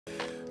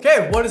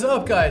Okay, what is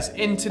up guys?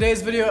 In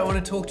today's video, I want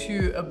to talk to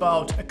you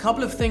about a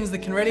couple of things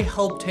that can really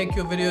help take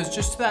your videos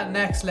just to that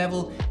next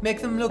level,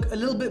 make them look a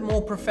little bit more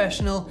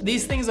professional.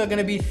 These things are going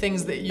to be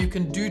things that you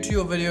can do to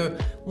your video.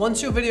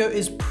 Once your video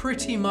is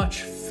pretty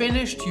much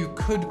finished, you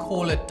could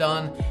call it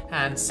done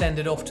and send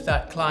it off to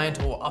that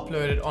client or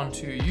upload it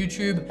onto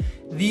YouTube.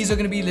 These are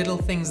going to be little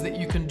things that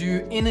you can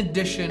do in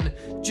addition,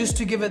 just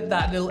to give it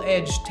that little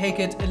edge, take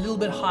it a little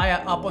bit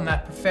higher up on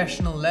that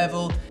professional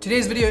level.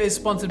 Today's video is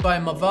sponsored by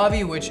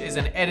Movavi, which is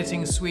an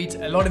editing suite.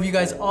 A lot of you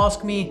guys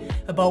ask me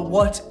about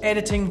what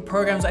editing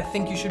programs I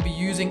think you should be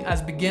using as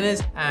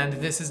beginners, and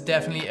this is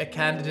definitely a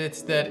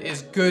candidate that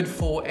is good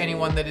for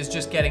anyone that is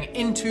just getting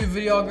into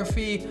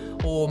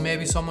videography, or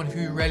maybe someone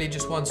who really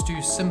just wants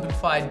to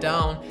simplify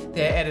down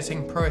their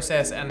editing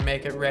process and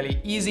make it really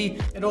easy.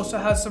 It also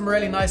has some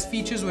really nice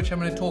features which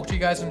I'm going to talk to you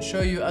guys and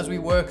show you as we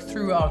work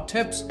through our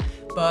tips.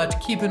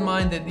 But keep in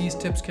mind that these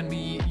tips can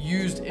be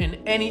used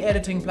in any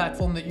editing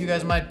platform that you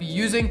guys might be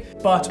using,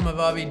 but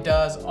Movavi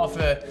does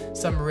offer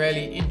some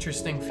really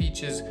interesting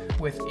features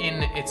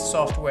within its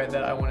software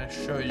that I want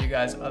to show you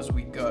guys as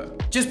we go.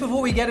 Just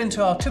before we get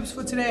into our tips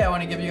for today, I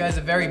want to give you guys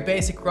a very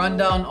basic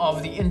rundown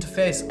of the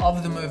interface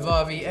of the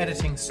Movavi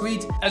editing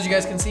suite. As you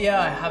guys can see here,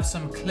 I have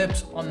some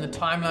clips on the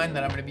timeline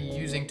that I'm going to be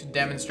using to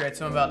demonstrate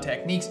some of our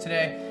techniques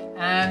today.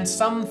 And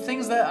some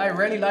things that I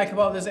really like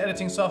about this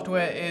editing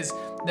software is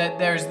that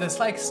there's this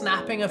like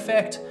snapping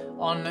effect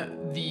on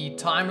the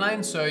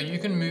timeline, so you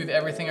can move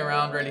everything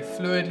around really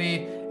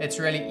fluidly. It's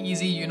really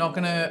easy. You're not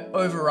gonna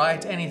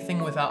overwrite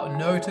anything without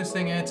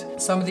noticing it.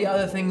 Some of the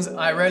other things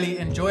I really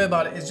enjoy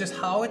about it is just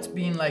how it's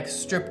been like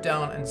stripped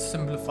down and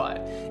simplified.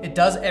 It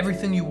does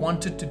everything you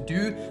want it to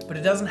do, but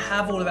it doesn't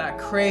have all of that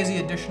crazy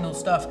additional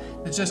stuff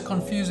that's just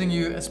confusing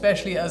you,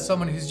 especially as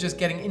someone who's just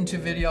getting into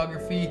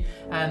videography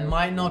and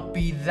might not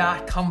be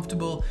that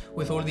comfortable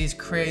with all of these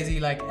crazy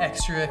like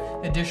extra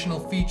additional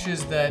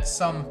features that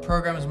some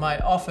programs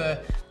might offer.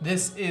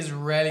 This is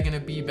really going to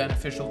be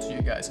beneficial to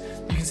you guys.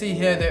 You can see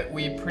here that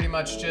we pretty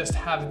much just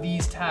have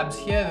these tabs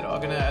here that are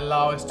going to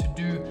allow us to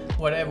do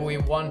whatever we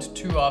want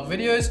to our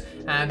videos.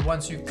 And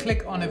once you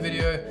click on a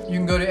video, you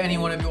can go to any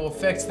one of your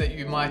effects that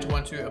you might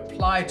want to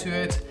apply to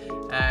it,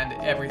 and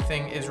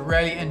everything is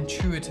really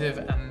intuitive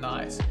and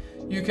nice.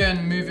 You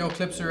can move your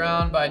clips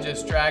around by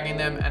just dragging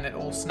them and it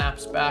all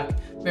snaps back.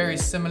 Very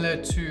similar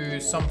to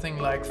something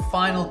like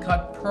Final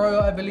Cut Pro,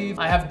 I believe.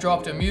 I have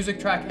dropped a music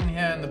track in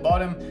here in the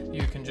bottom.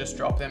 You can just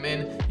drop them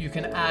in. You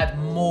can add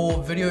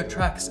more video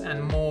tracks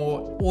and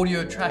more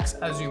audio tracks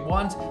as you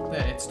want, but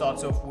it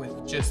starts off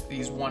with just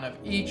these one of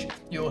each.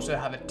 You also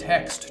have a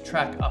text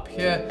track up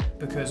here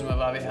because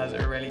Movavi has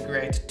a really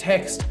great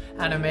text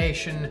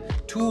animation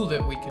tool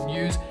that we can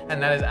use,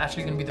 and that is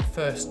actually going to be the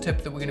first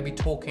tip that we're going to be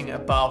talking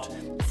about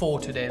for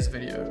today's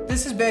video.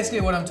 This is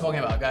basically what I'm talking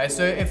about, guys.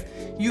 So if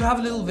you have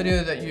a little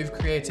video that you've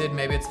created,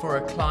 maybe it's for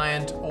a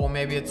client or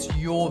maybe it's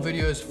your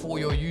videos for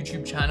your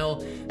YouTube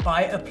channel,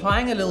 by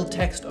applying a little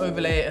text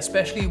overlay,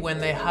 especially when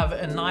they have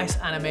a nice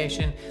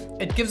animation,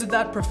 it gives it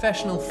that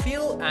professional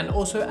feel and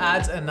also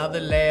adds another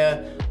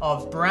layer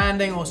of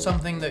branding or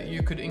something that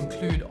you could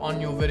include on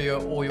your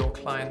video or your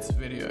client's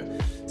video.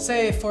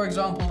 Say, for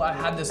example, I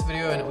had this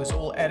video and it was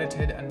all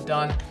edited and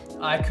done.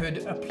 I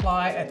could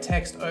apply a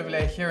text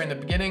overlay here in the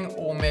beginning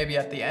or maybe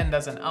at the end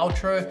as an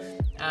outro,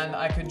 and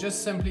I could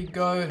just simply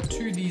go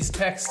to these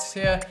texts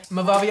here.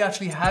 Movavi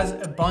actually has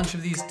a bunch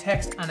of these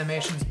text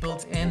animations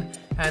built in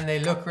and they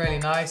look really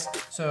nice.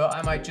 So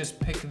I might just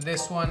pick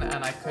this one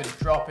and I could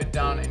drop it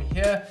down in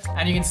here.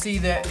 And you can see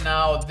that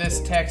now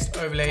this text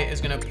overlay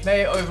is gonna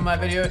play over my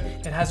video.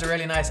 It has a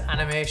really nice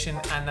animation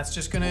and that's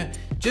just gonna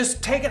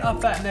take it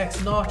up that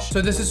next notch.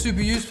 So this is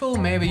super useful.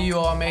 Maybe you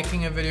are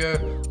making a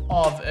video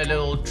of a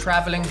little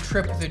traveling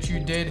trip that you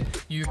did.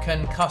 You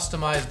can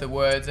customize the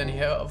words in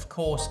here, of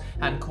course,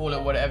 and call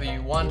it whatever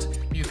you want.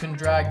 You can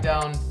drag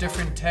down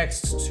different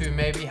texts to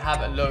maybe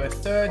have a lower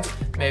third.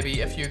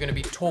 Maybe if you're going to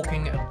be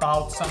talking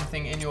about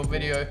something in your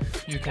video,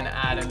 you can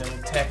add a little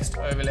text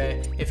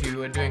overlay. If you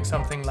were doing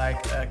something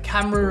like a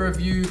camera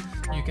review,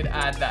 you could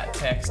add that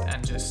text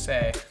and just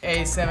say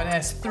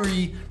A7S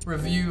III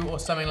review or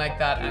something like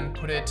that and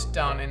put it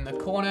down in the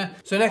corner.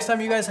 So next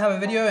time you guys have a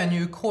video and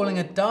you're calling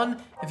it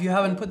done, if you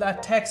haven't put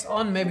that text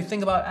on, maybe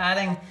think about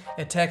adding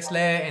a text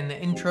layer in the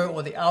intro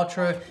or the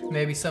outro,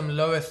 maybe some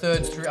lower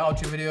thirds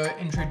throughout your video,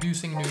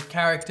 introducing new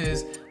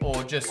characters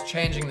or just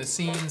changing the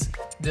scenes.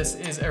 This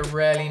is a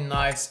really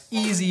nice,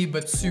 easy,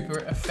 but super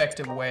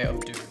effective way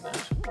of doing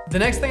that. The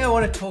next thing I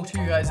want to talk to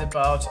you guys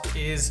about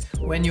is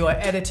when you are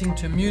editing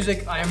to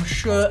music. I am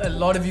sure a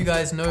lot of you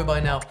guys know by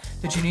now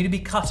that you need to be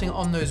cutting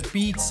on those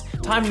beats,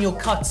 timing your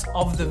cuts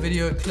of the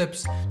video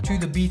clips to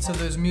the beats of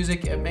those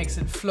music. It makes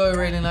it flow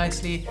really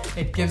nicely.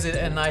 It gives it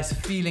a nice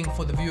feeling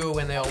for the viewer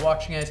when they are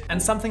watching it.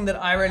 And something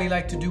that I really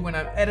like to do when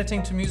I'm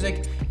editing to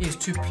music is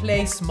to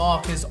place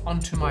markers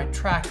onto my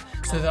track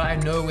so that I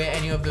know where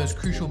any of those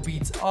crucial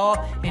beats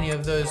are, any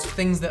of those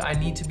things that I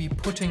need to be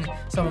putting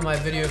some of my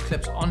video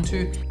clips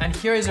onto. And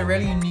here is a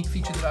really unique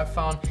feature that I've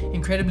found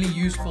incredibly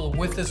useful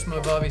with this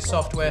Movavi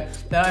software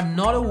that I'm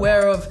not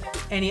aware of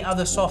any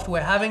other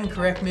software having.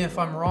 Correct me if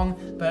I'm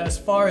wrong, but as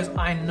far as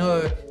I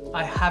know,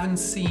 I haven't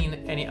seen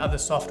any other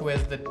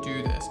softwares that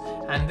do this.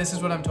 And this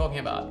is what I'm talking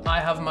about. I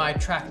have my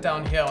track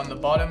down here on the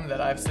bottom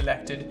that I've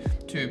selected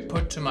to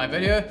put to my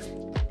video.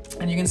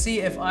 And you can see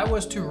if I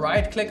was to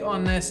right click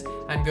on this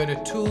and go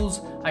to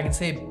tools, I can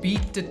say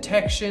beat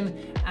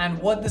detection. And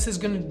what this is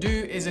gonna do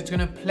is it's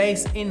gonna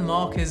place in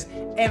markers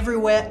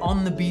everywhere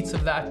on the beats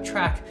of that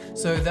track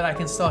so that I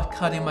can start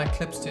cutting my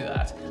clips to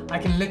that. I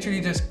can literally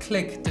just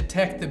click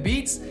detect the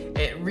beats,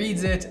 it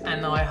reads it,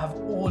 and now I have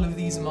all of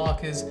these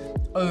markers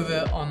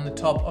over on the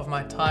top of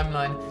my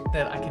timeline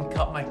that I can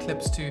cut my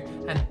clips to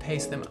and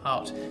paste them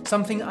out.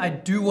 Something I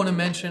do want to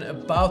mention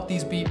about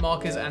these beat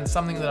markers, and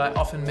something that I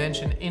often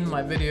mention in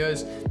my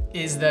videos,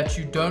 is that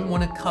you don't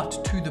want to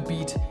cut to the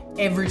beat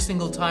every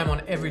single time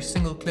on every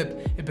single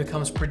clip. It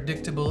becomes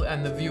predictable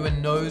and the viewer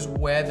knows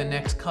where the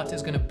next cut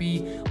is going to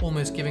be,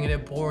 almost giving it a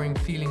boring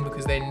feeling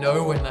because they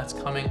know when that's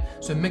coming.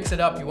 So mix it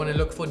up. You want to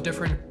look for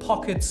different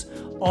pockets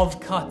of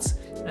cuts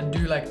and do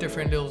like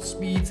different little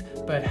speeds,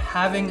 but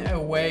having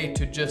a way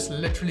to just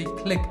literally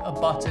click a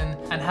button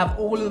and have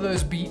all of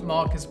those beat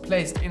markers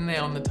placed in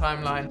there on the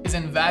timeline is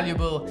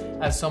invaluable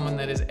as someone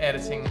that is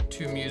editing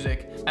to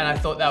music. And I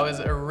thought that was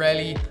a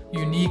really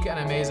unique and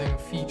amazing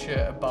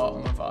feature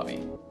about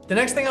Movavi. The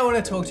next thing I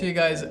want to talk to you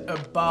guys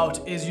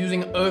about is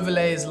using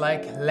overlays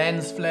like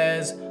lens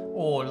flares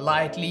or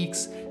light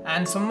leaks.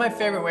 And some of my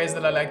favorite ways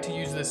that I like to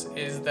use this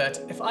is that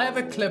if I have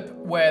a clip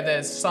where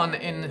there's sun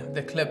in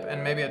the clip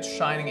and maybe it's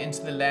shining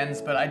into the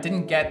lens, but I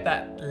didn't get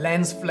that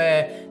lens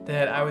flare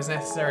that I was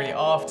necessarily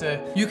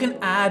after, you can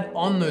add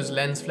on those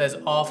lens flares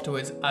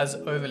afterwards as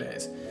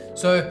overlays.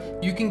 So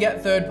you can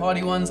get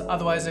third-party ones.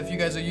 Otherwise, if you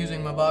guys are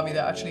using Movavi, they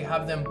actually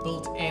have them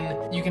built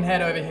in. You can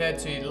head over here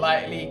to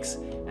light leaks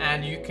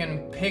and you can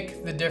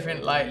pick the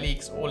different light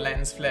leaks or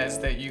lens flares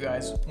that you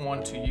guys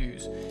want to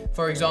use.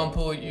 For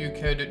example, you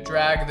could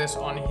drag this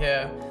on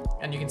here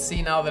and you can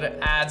see now that it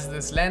adds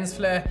this lens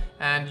flare,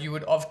 and you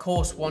would of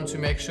course want to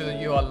make sure that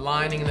you are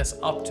lining this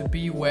up to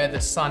be where the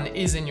sun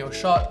is in your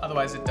shot,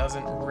 otherwise it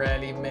doesn't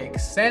really make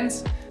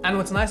sense. And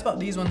what's nice about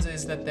these ones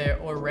is that they're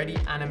already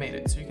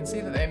animated, so you can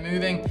see that they're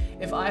moving.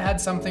 If I had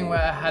something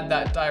where I had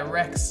that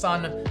direct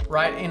sun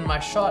right in my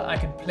shot, I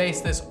could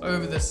place this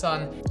over the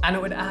sun and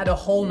it would add a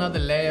whole nother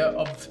layer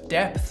of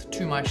depth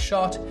to my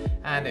shot,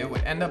 and it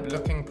would end up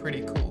looking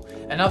pretty cool.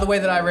 Another way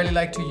that I really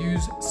like to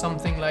use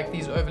something like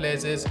these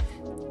overlays is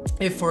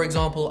if, for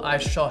example, I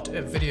shot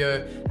a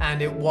video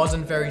and it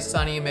wasn't very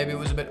sunny, maybe it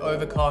was a bit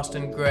overcast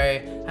and gray,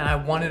 and I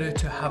wanted it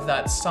to have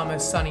that summer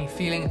sunny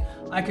feeling,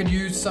 I could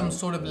use some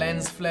sort of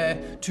lens flare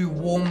to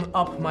warm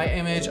up my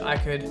image. I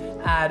could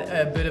add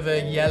a bit of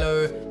a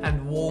yellow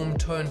and warm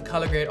tone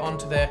color grade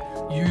onto there,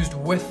 used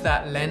with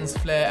that lens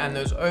flare, and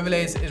those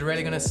overlays is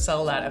really gonna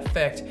sell that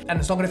effect, and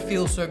it's not gonna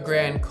feel so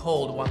gray and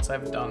cold once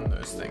I've done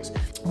those things.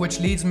 Which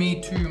leads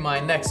me to my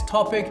next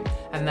topic,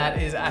 and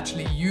that is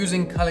actually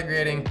using color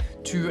grading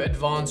to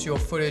advance your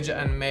footage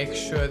and make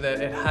sure that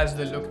it has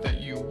the look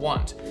that you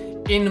want.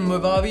 In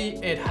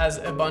Movavi, it has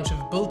a bunch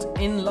of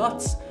built-in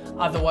LUTs.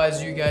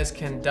 Otherwise, you guys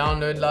can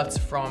download LUTs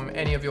from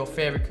any of your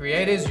favorite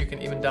creators. You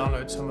can even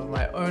download some of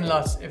my own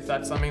LUTs if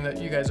that's something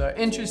that you guys are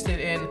interested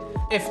in.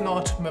 If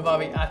not,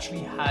 Movavi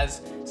actually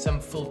has some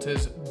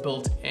filters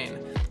built in.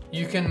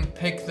 You can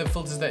pick the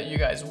filters that you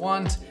guys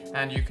want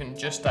and you can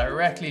just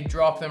directly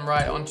drop them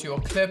right onto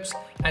your clips.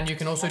 And you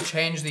can also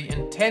change the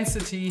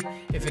intensity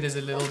if it is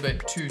a little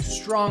bit too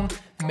strong.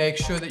 Make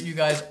sure that you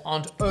guys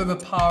aren't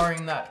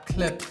overpowering that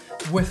clip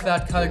with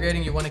that color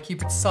grading. You want to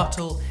keep it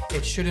subtle.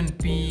 It shouldn't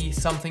be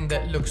something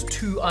that looks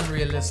too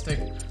unrealistic.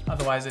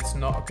 Otherwise, it's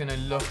not going to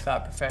look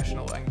that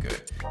professional and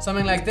good.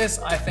 Something like this,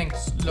 I think,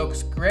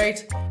 looks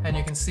great. And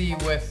you can see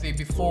with the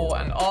before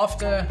and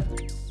after,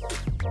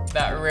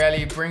 that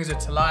really brings it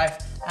to life,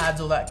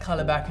 adds all that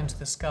color back into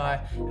the sky,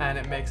 and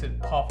it makes it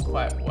pop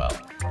quite well.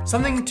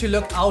 Something to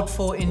look out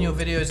for in your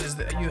videos is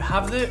that you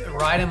have the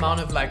right amount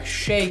of like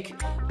shake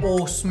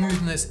or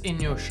smoothness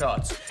in your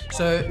shots.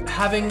 So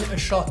having a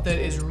shot that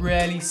is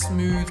really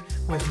smooth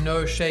with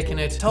no shake in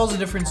it tells a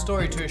different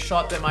story to a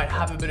shot that might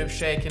have a bit of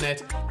shake in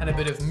it and a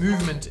bit of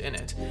movement in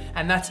it.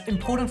 And that's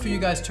important for you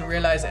guys to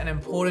realize and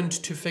important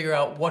to figure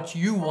out what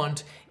you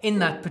want in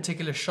that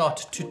particular shot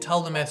to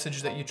tell the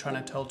message that you're trying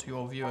to tell to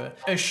your viewer.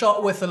 A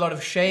shot with a lot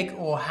of shake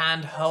or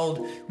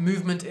handheld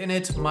movement in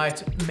it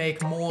might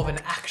make more of an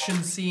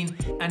action scene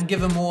and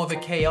give a more of a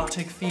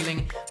chaotic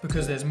feeling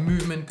because there's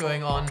movement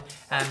going on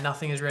and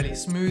nothing is really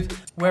smooth.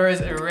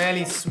 Whereas a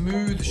really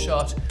smooth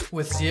shot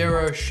with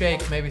zero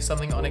shake, maybe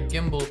something on a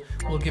gimbal,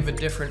 will give a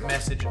different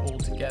message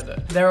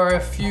altogether. There are a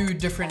few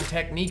different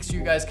techniques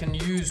you guys can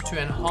use to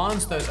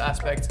enhance those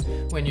aspects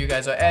when you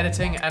guys are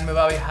editing, and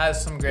Movavi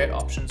has some great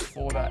options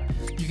for that.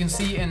 You can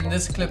see in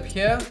this clip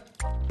here,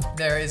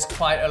 there is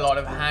quite a lot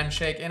of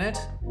handshake in it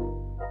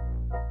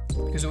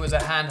because it was a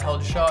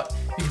handheld shot.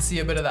 You can see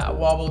a bit of that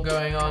wobble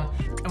going on.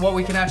 And what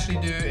we can actually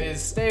do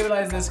is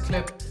stabilize this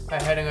clip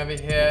by heading over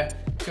here,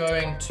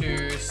 going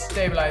to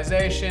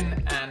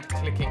stabilization and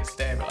clicking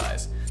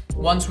stabilize.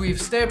 Once we've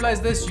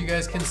stabilized this, you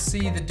guys can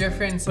see the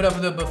difference. Put up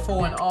the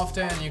before and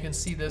after, and you can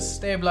see the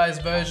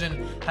stabilized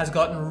version has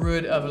gotten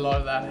rid of a lot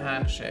of that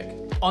handshake.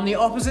 On the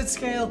opposite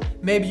scale,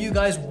 maybe you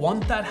guys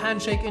want that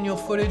handshake in your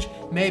footage.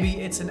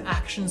 Maybe it's an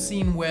action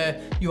scene where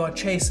you are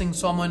chasing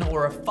someone,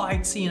 or a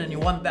fight scene and you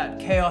want that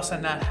chaos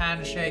and that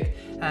handshake,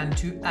 and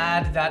to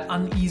add that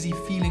uneasy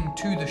feeling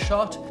to the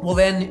shot. Well,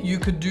 then you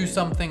could do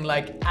something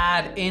like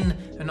add in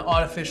an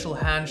artificial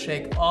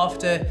handshake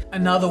after.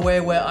 Another way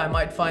where I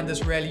might find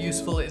this really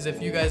useful is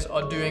if you guys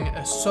are doing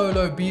a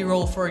solo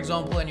B-roll, for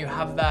example, and you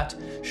have that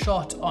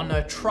shot on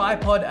a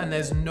tripod and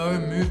there's no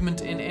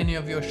movement in any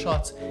of your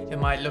shots, it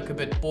might look a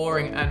bit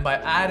boring, and by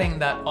adding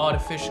that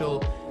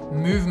artificial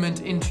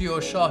movement into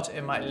your shot,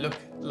 it might look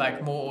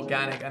like more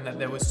organic and that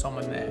there was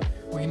someone there.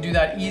 We can do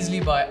that easily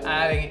by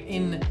adding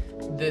in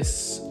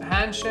this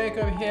handshake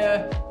over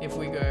here. If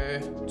we go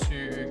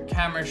to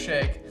camera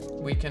shake,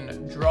 we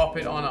can drop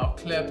it on our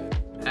clip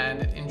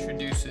and it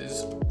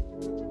introduces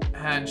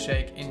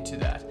handshake into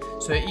that.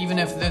 So even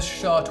if this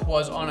shot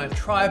was on a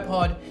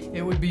tripod,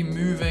 it would be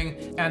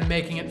moving and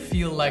making it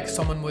feel like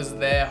someone was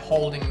there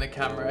holding the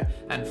camera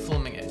and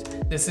filming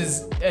it. This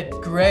is a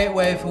great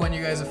way for when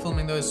you guys are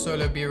filming those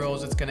solo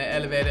B-rolls. It's gonna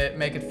elevate it,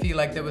 make it feel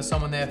like there was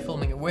someone there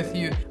filming it with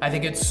you. I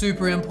think it's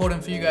super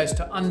important for you guys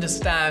to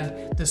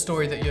understand the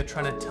story that you're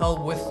trying to tell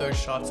with those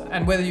shots,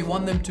 and whether you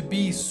want them to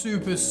be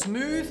super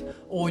smooth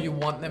or you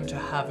want them to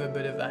have a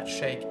bit of that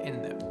shake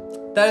in them.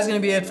 That is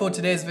going to be it for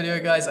today's video,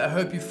 guys. I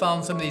hope you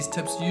found some of these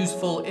tips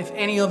useful. If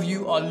any of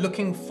you are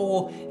looking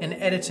for an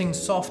editing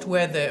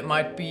software that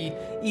might be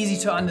easy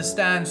to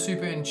understand,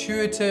 super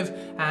intuitive,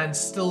 and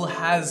still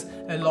has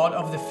a lot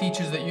of the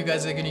features that you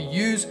guys are going to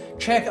use,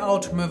 check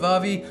out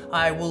Movavi.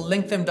 I will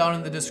link them down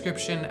in the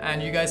description,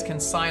 and you guys can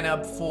sign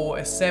up for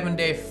a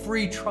 7-day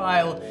free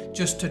trial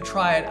just to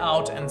try it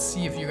out and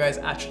see if you guys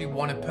actually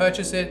want to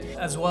purchase it.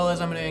 As well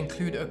as I'm going to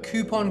include a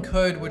coupon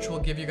code which will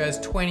give you guys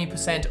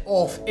 20%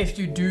 off if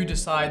you do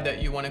decide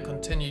that you want to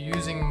continue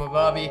using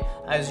Movavi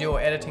as your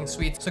editing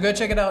suite. So go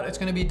check it out. It's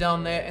going to be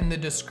down there in the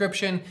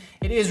description.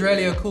 It is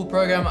really a cool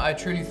program. I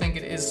truly think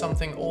it is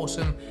something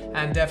awesome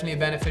and definitely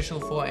beneficial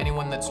for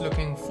anyone that's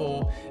looking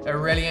for a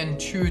really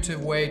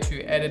intuitive way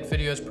to edit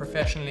videos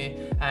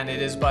professionally, and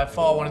it is by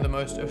far one of the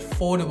most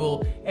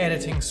affordable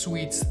editing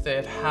suites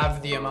that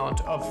have the amount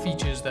of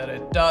features that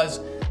it does.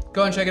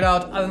 Go and check it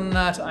out. Other than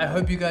that, I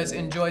hope you guys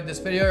enjoyed this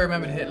video.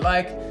 Remember to hit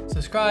like,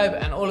 subscribe,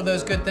 and all of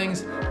those good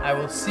things. I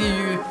will see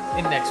you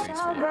in next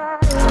week's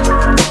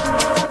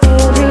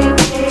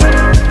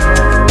video.